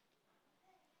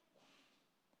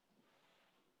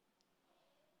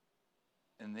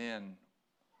 And then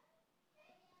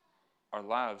our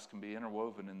lives can be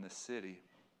interwoven in this city.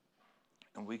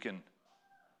 And we can,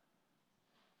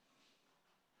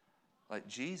 like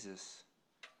Jesus,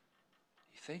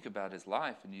 you think about his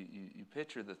life and you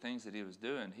picture the things that he was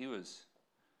doing. He was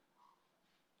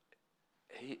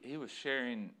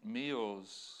sharing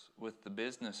meals with the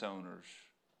business owners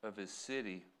of his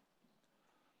city.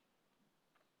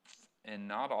 And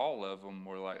not all of them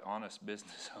were like honest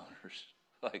business owners.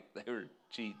 Like they were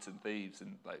cheats and thieves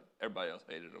and like everybody else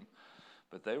hated them.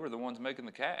 But they were the ones making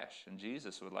the cash. And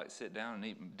Jesus would like sit down and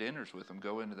eat dinners with them,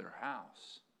 go into their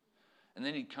house. And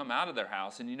then he'd come out of their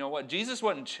house. And you know what? Jesus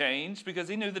wasn't changed because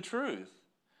he knew the truth.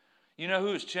 You know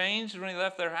who was changed when he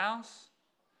left their house?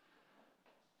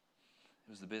 It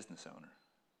He was the business owner.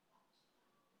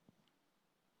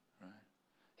 Right?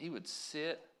 He would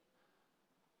sit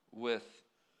with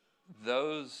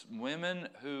those women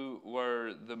who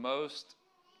were the most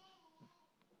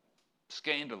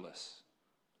scandalous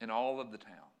in all of the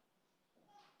town.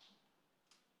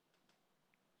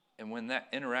 And when that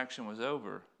interaction was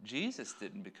over, Jesus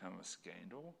didn't become a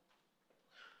scandal.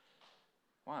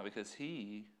 Why? Because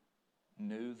he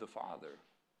knew the Father.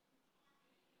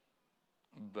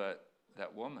 But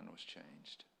that woman was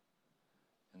changed.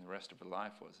 And the rest of her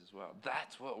life was as well.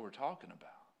 That's what we're talking about.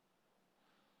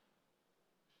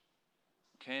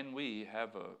 Can we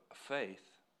have a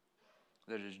faith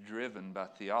that is driven by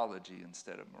theology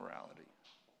instead of morality?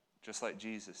 Just like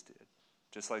Jesus did.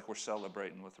 Just like we're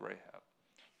celebrating with Rahab.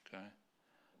 Okay?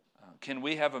 Can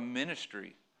we have a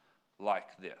ministry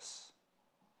like this?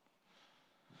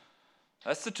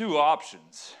 That's the two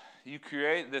options. You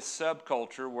create this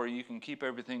subculture where you can keep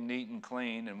everything neat and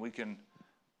clean and we can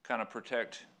kind of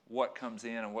protect what comes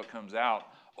in and what comes out.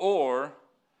 Or,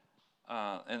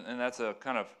 and that's a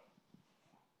kind of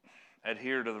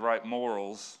adhere to the right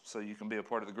morals so you can be a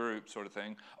part of the group sort of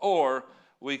thing. Or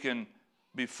we can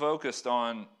be focused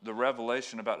on the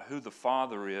revelation about who the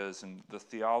Father is and the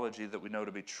theology that we know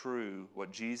to be true,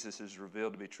 what Jesus has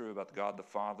revealed to be true about God the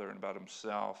Father and about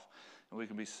himself. And we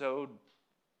can be so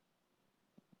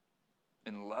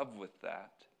in love with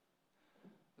that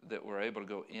we're able to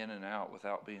go in and out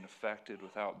without being affected,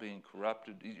 without being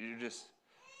corrupted. You're just,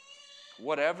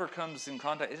 whatever comes in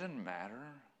contact, it doesn't matter.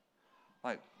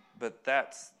 But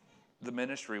that's the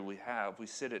ministry we have. We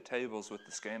sit at tables with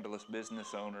the scandalous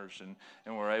business owners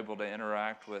and we're able to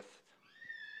interact with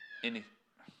any.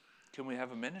 Can we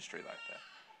have a ministry like that?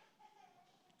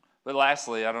 But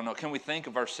lastly, I don't know, can we think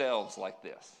of ourselves like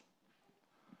this?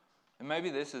 And maybe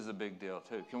this is a big deal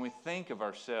too. Can we think of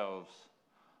ourselves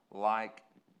like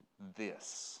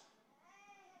this?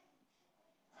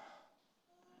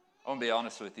 I want to be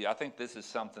honest with you. I think this is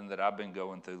something that I've been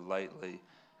going through lately.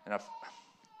 And I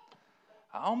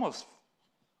almost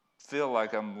feel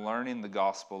like I'm learning the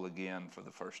gospel again for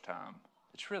the first time.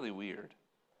 It's really weird.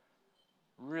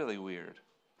 Really weird.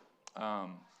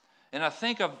 And I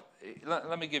think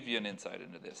let me give you an insight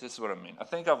into this. This is what I mean. I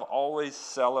think I've always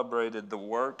celebrated the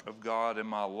work of God in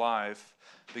my life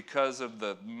because of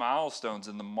the milestones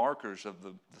and the markers of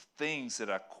the things that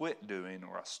I quit doing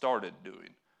or I started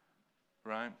doing.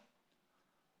 Right?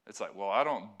 It's like, well, I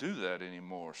don't do that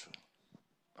anymore. So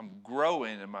I'm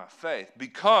growing in my faith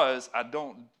because I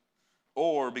don't,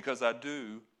 or because I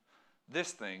do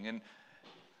this thing. And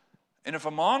if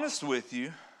I'm honest with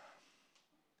you,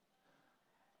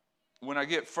 when I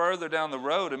get further down the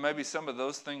road and maybe some of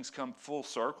those things come full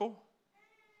circle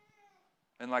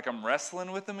and like I'm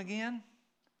wrestling with them again,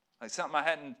 like something I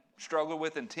hadn't struggled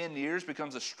with in 10 years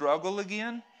becomes a struggle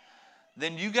again,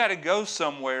 then you got to go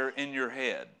somewhere in your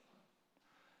head.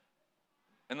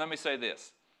 And let me say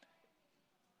this.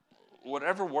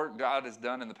 Whatever work God has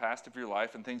done in the past of your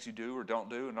life and things you do or don't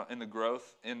do and the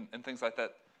growth and things like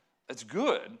that, it's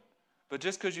good. But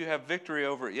just because you have victory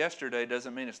over it yesterday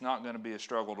doesn't mean it's not going to be a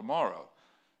struggle tomorrow.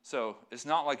 So it's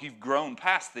not like you've grown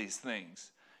past these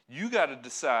things. You got to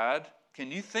decide,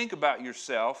 can you think about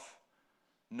yourself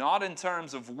not in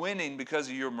terms of winning because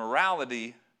of your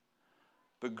morality,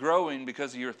 but growing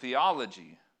because of your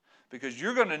theology? Because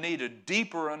you're going to need a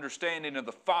deeper understanding of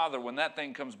the Father when that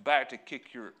thing comes back to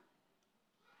kick your...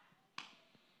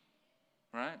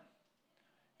 Right?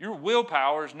 Your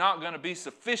willpower is not going to be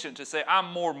sufficient to say,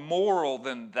 I'm more moral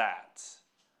than that.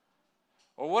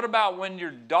 Or what about when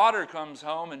your daughter comes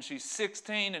home and she's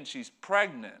 16 and she's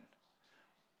pregnant?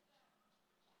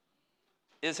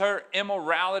 Is her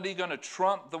immorality going to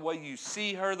trump the way you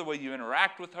see her, the way you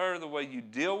interact with her, the way you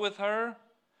deal with her?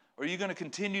 Or are you going to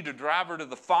continue to drive her to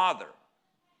the Father?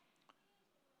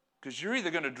 Because you're either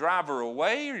going to drive her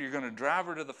away or you're going to drive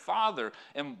her to the Father.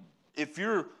 And if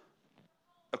you're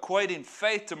equating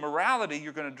faith to morality,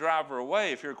 you're going to drive her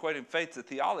away. If you're equating faith to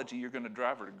theology, you're going to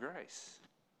drive her to grace.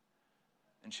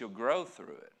 And she'll grow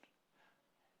through it.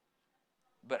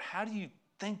 But how do you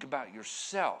think about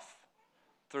yourself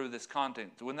through this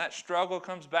content? When that struggle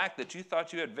comes back that you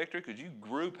thought you had victory because you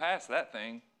grew past that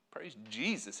thing, praise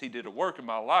Jesus, he did a work in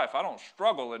my life. I don't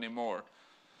struggle anymore.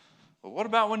 But what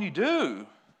about when you do?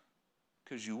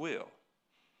 Because you will.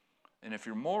 And if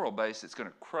you're moral-based, it's going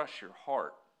to crush your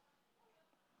heart.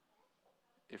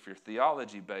 If you're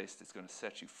theology-based, it's going to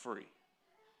set you free.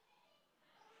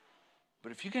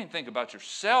 But if you can't think about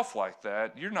yourself like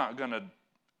that, you're not going to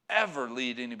ever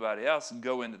lead anybody else and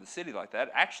go into the city like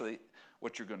that. Actually,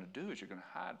 what you're going to do is you're going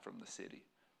to hide from the city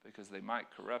because they might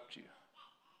corrupt you.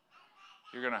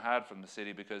 You're going to hide from the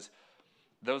city because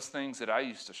those things that I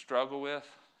used to struggle with,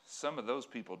 some of those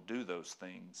people do those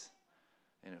things.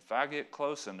 And if I get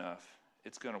close enough,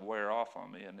 it's going to wear off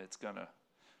on me, and it's going to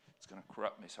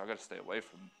corrupt me. So I got to stay away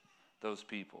from those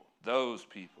people, those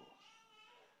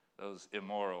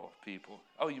immoral people.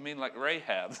 Oh, you mean like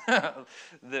Rahab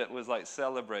that was like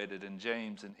celebrated in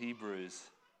James and Hebrews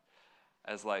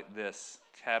as like this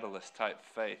catalyst type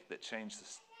faith that changed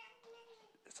this.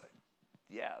 It's like,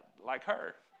 yeah, like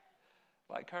her.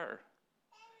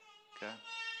 Okay.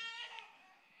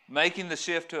 Making the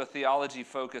shift to a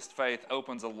theology-focused faith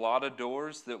opens a lot of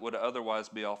doors that would otherwise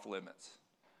be off limits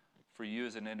for you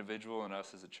as an individual and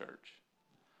us as a church.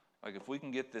 Like if we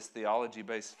can get this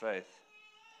theology-based faith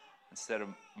instead of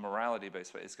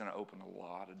morality-based faith, it's going to open a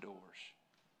lot of doors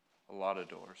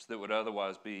that would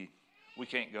otherwise be, we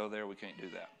can't go there, we can't do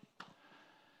that.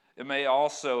 It may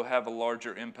also have a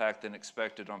larger impact than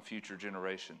expected on future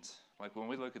generations. Like when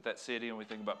we look at that city and we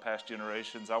think about past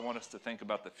generations, I want us to think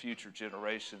about the future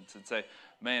generations and say,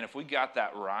 man, if we got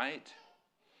that right,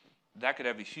 that could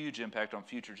have a huge impact on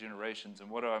future generations. And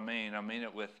what do I mean? I mean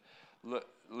it with,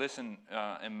 listen,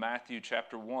 in Matthew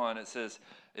chapter 1, it says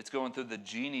it's going through the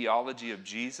genealogy of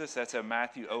Jesus. That's how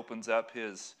Matthew opens up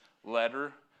his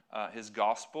letter, his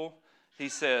gospel. He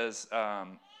says,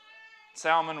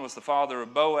 Salmon was the father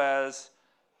of Boaz,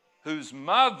 whose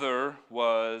mother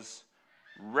was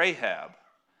Rahab.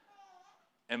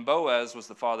 And Boaz was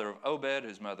the father of Obed,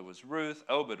 whose mother was Ruth.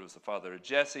 Obed was the father of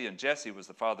Jesse, and Jesse was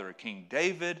the father of King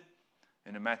David.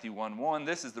 And in Matthew 1:1,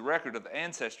 this is the record of the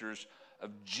ancestors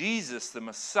of Jesus, the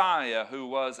Messiah, who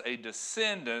was a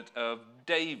descendant of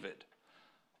David.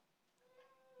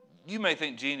 You may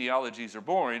think genealogies are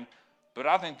boring, but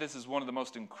I think this is one of the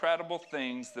most incredible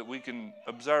things that we can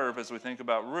observe as we think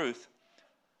about Ruth.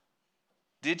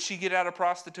 Did she get out of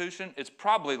prostitution? It's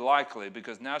probably likely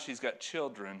because now she's got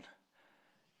children.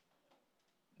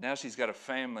 Now she's got a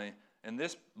family. And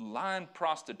this lying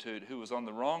prostitute who was on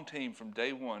the wrong team from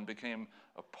day one became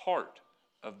a part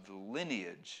of the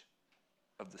lineage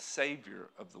of the Savior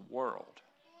of the world.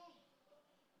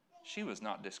 She was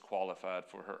not disqualified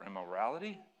for her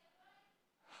immorality.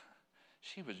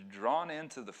 She was drawn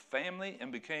into the family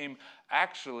and became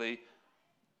actually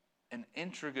an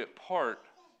intricate part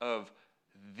of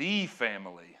the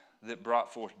family that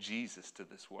brought forth Jesus to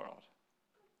this world.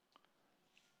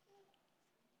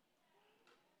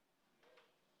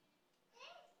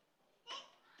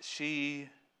 She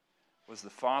was the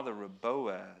father of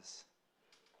Boaz.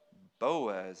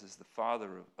 Boaz is the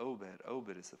father of Obed.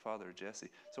 Obed is the father of Jesse.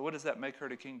 So what does that make her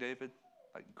to King David?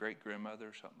 Like great-grandmother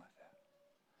or something like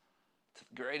that. To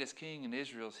the greatest king in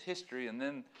Israel's history, and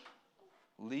then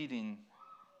leading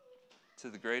to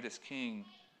the greatest king,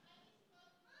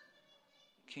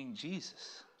 King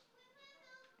Jesus.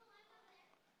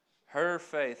 Her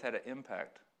faith had an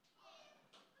impact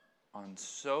on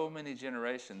so many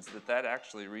generations that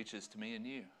actually reaches to me and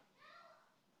you.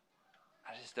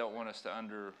 I just don't want us to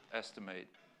underestimate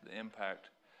the impact.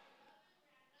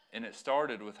 And it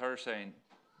started with her saying,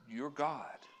 "You're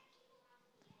God.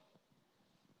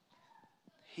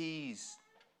 He's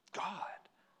God.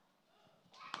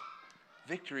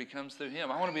 Victory comes through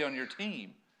him. I want to be on your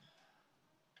team."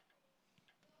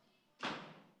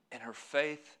 And her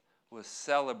faith was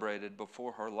celebrated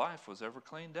before her life was ever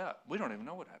cleaned up. We don't even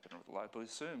know what happened with her life, but we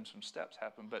assume some steps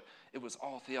happened, but it was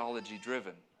all theology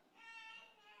driven.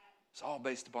 It's all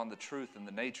based upon the truth and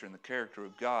the nature and the character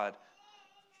of God.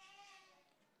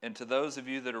 And to those of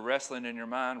you that are wrestling in your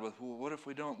mind with, well, what if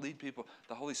we don't lead people?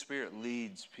 The Holy Spirit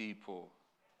leads people.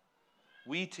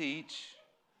 We teach,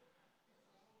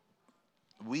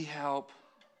 we help,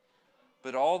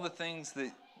 but all the things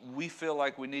that we feel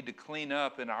like we need to clean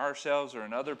up in ourselves or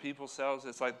in other people's selves,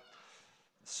 it's like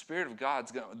the Spirit of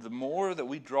God's going. The more that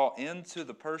we draw into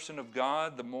the person of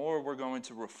God, the more we're going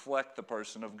to reflect the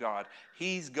person of God.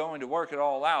 He's going to work it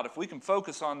all out. If we can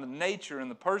focus on the nature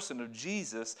and the person of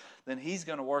Jesus, then He's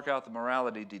going to work out the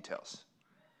morality details.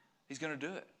 He's going to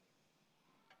do it.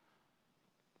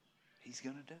 He's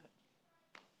going to do it.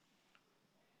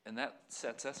 And that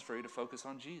sets us free to focus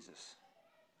on Jesus.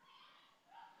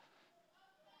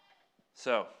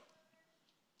 So,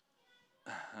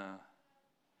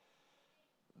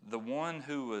 the one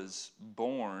who was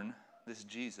born, this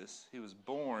Jesus, he was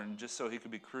born just so he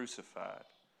could be crucified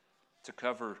to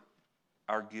cover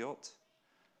our guilt,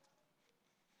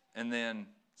 and then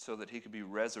so that he could be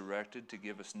resurrected to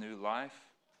give us new life.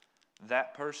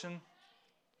 That person,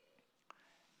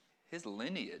 his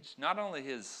lineage, not only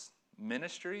his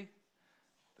ministry,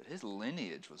 but his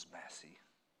lineage was messy.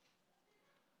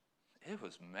 It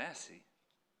was messy.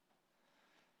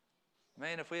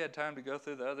 Man, if we had time to go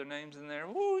through the other names in there,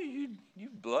 woo,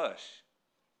 you'd blush.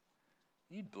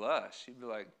 You'd blush. You'd be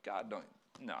like, God,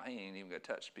 no, he ain't even going to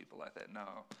touch people like that. No.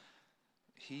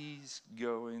 He's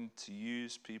going to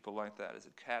use people like that as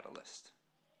a catalyst.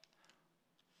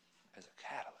 As a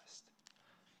catalyst.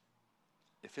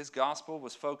 If his gospel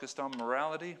was focused on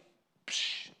morality,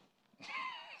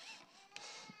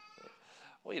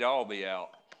 we'd all be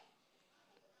out.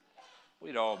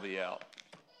 We'd all be out.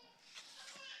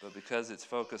 But because it's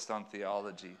focused on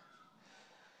theology,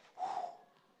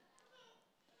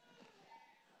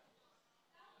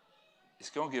 it's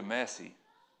going to get messy,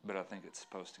 but I think it's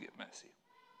supposed to get messy.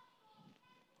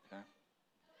 Okay?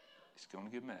 It's going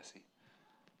to get messy,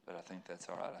 but I think that's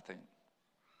all right. I think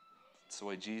it's the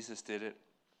way Jesus did it,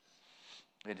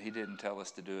 and he didn't tell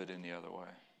us to do it any other way.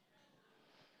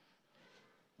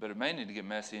 But it may need to get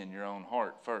messy in your own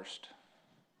heart first.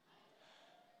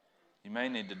 You may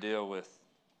need to deal with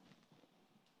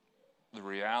the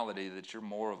reality that you're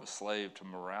more of a slave to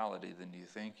morality than you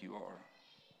think you are.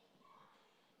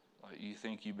 Like you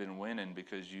think you've been winning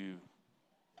because you've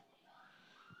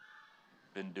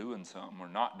been doing something or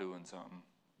not doing something.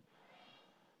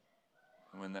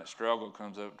 And when that struggle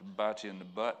comes up to bite you in the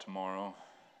butt tomorrow,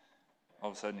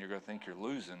 all of a sudden you're going to think you're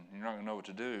losing. You're not going to know what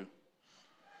to do.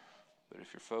 But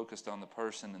if you're focused on the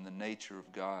person and the nature of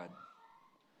God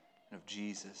and of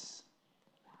Jesus,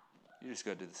 you just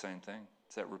got to do the same thing.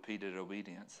 It's that repeated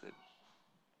obedience that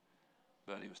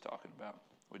Buddy was talking about.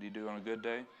 What do you do on a good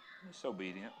day? Just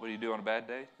obedient. What do you do on a bad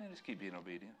day? Just keep being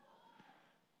obedient.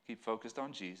 Keep focused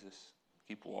on Jesus.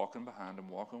 Keep walking behind him,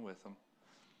 walking with him.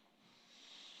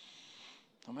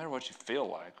 No matter what you feel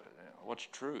like, what's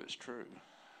true is true.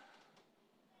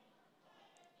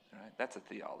 All right? That's a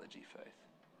theology faith.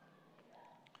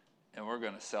 And we're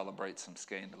going to celebrate some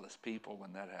scandalous people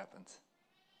when that happens.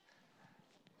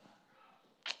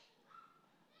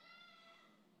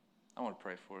 I want to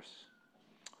pray for us.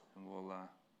 And we'll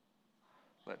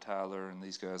let Tyler and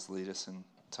these guys lead us in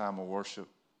time of worship.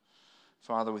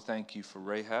 Father, we thank you for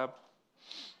Rahab.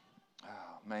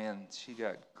 Oh, man, she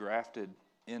got grafted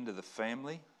into the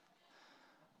family.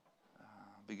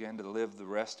 Began to live the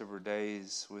rest of her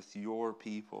days with your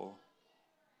people.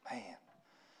 Man.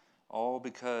 All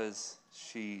because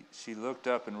she looked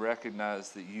up and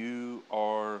recognized that you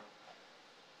are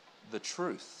the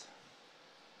truth.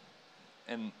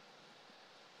 And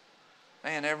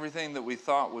man, everything that we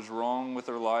thought was wrong with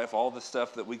her life, all the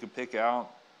stuff that we could pick out,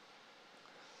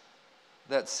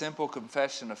 that simple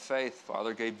confession of faith,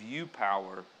 Father, gave you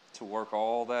power to work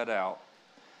all that out.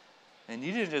 And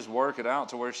you didn't just work it out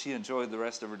to where she enjoyed the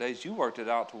rest of her days. You worked it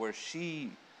out to where she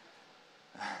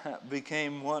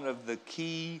became one of the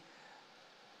key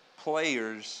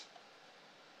players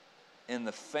in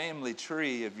the family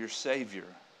tree of your Savior.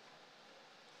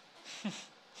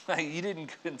 Like you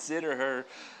didn't consider her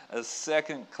a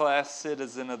second-class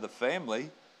citizen of the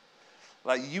family.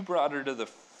 Like you brought her to the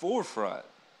forefront.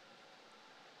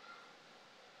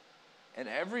 And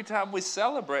every time we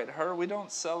celebrate her, we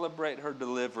don't celebrate her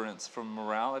deliverance from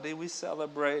morality. We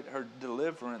celebrate her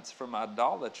deliverance from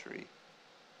idolatry.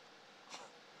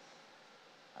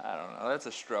 I don't know. That's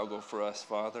a struggle for us,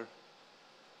 Father.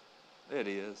 It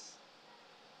is.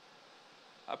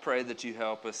 I pray that you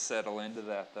help us settle into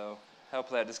that, though. Help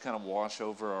that just kind of wash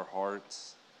over our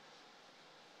hearts.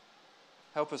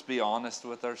 Help us be honest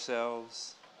with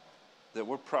ourselves, that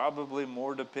we're probably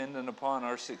more dependent upon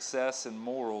our success and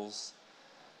morals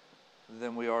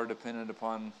than we are dependent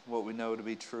upon what we know to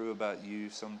be true about you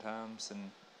sometimes. And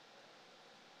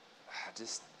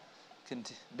just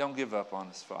don't give up on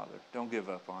us, Father. Don't give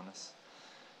up on us.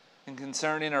 And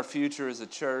concerning our future as a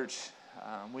church,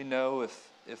 we know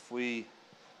if we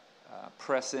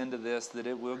press into this that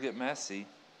it will get messy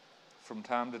from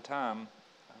time to time.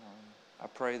 I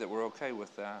pray that we're okay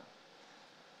with that.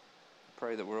 I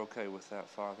pray that we're okay with that,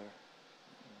 Father.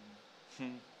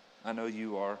 I know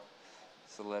you are.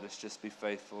 So let us just be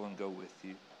faithful and go with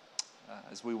you.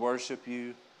 As we worship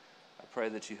you, I pray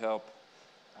that you help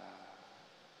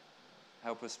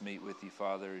us meet with you,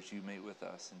 Father, as you meet with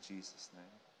us. In Jesus' name.